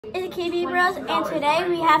It's KB Bros, and today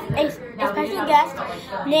we have a special guest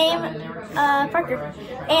named Parker,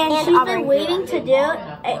 and she's been waiting to do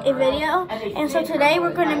a video, and so today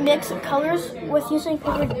we're going to mix colors with using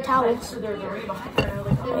paper towels.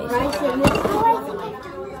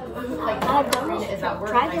 I've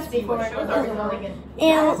tried this before.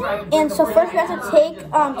 And so first we have to take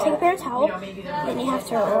a paper towel, then you have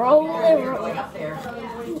to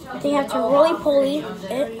roly-poly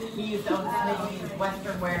it.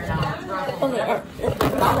 Okay,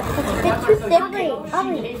 it's too thick.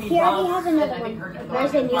 Aubrey, he already has another one.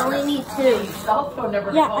 Bryson, you only need two.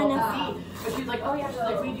 Yeah, I know. But she's like, oh yeah, she's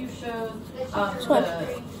like, we do shows.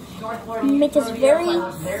 Make this very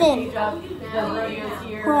thin.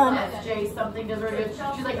 Hold on. SJ something does rodeo.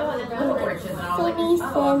 She's like, oh, and then Little Britches and all.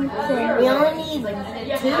 Thin. We only need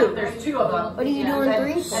two. There's two of them. What are you doing,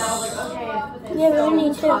 three? And I was like, okay. Yeah, we only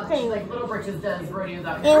need two. She's like, Little Britches does rodeos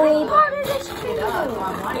out here.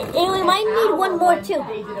 And we might need one more too.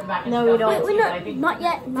 No, we don't. Wait, not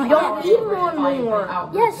yet. We don't need one more.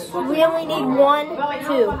 Yes. We only need one,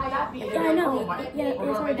 two. Yeah, I know. Yeah,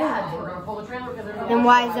 that's what I do. Then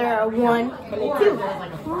why is there a one and a two?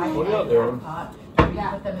 What are you doing?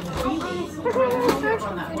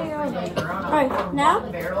 Alright, now,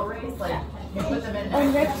 and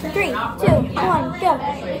ready, 3, 2, 1, go.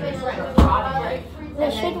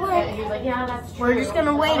 This should work. We're just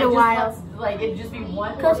gonna wait a while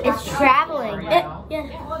Because it's traveling. Yeah.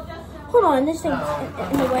 Hold on, this thing's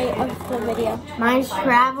in the way of the video. Mine's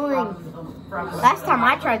traveling. Last time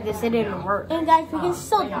I tried this, it didn't work. And guys, we can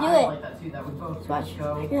still do it. Watch.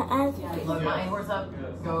 Yeah,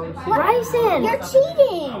 Bryson, you're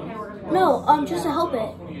cheating. no, just to help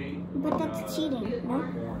it. But that's cheating. No?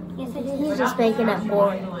 Yes, it is. He's just making it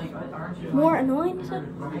boring. More annoying, is it?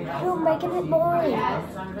 You're making it boring.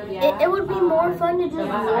 It would be more fun to just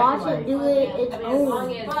watch it do it its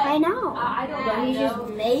own. I know. But he's just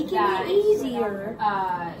making it easier.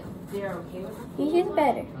 He gets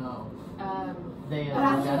better.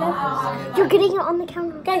 You're getting it on the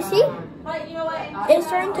counter. Guys, see? It's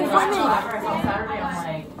starting to form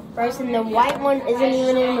in. Bryson, the white one isn't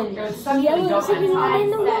even in the yellow isn't even in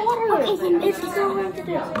the water. It's still going to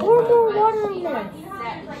do it. Pour more water in there.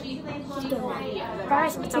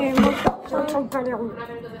 Bryson, see,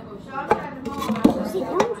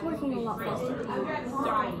 orange working a lot faster.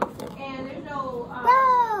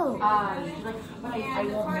 Go!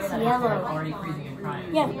 Yellow.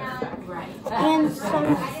 Yeah. And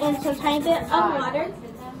some tiny bit of water.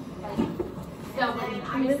 Hey.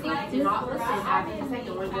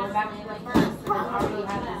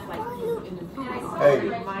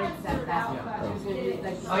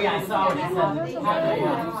 Oh yeah, I saw what you said.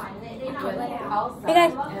 Hey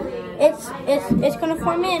guys, it's gonna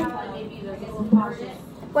form in.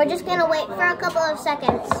 We're just gonna wait for a couple of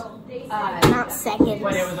seconds. Not seconds.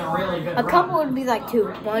 But it was a really good A couple would be like 2.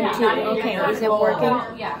 1, 2. Okay, is it working?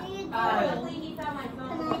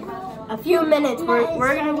 A few minutes.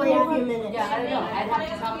 We're gonna wait a few minutes. Yeah, I don't know. I'd have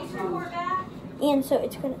to talk to And so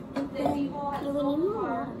it's gonna. Do we need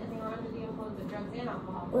more?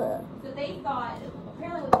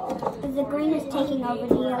 The green is taking over,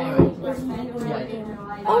 the yellow isn't even working.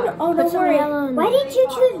 Oh, don't worry. Why did you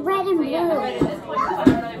choose red and blue?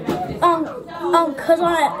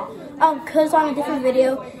 Cause on a different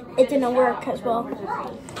video, it didn't work as well.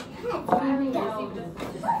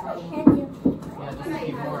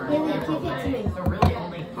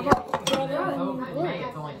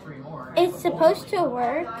 It's supposed to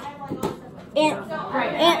work, and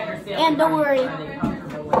don't worry.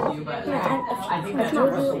 It's not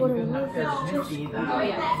really what it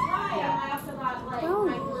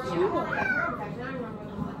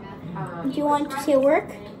Do you want to see it work?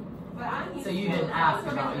 So you didn't ask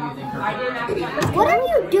about using her. What are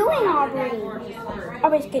you doing, Aubrey?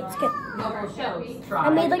 Aubrey, skip. I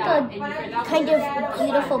made like a kind of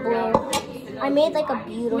beautiful blue. I made like a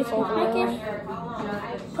beautiful blue.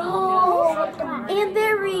 Oh, and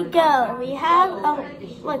there we go. We have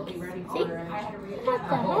look. See? What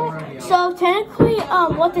the heck? So technically,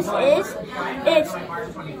 what this is, it's.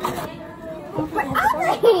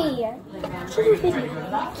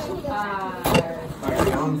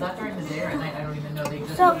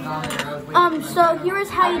 So here's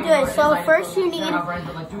how you do it. So first you need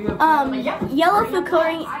yellow food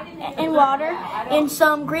coloring in water and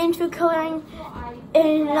some green food coloring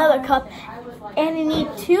in another cup, and you need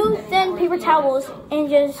 2 thin paper towels and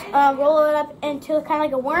just roll it up into kind of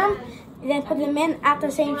like a worm, and then put them in at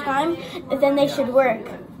the same time, and then they should work.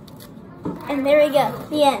 And there we go,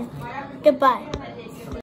 the end. Goodbye.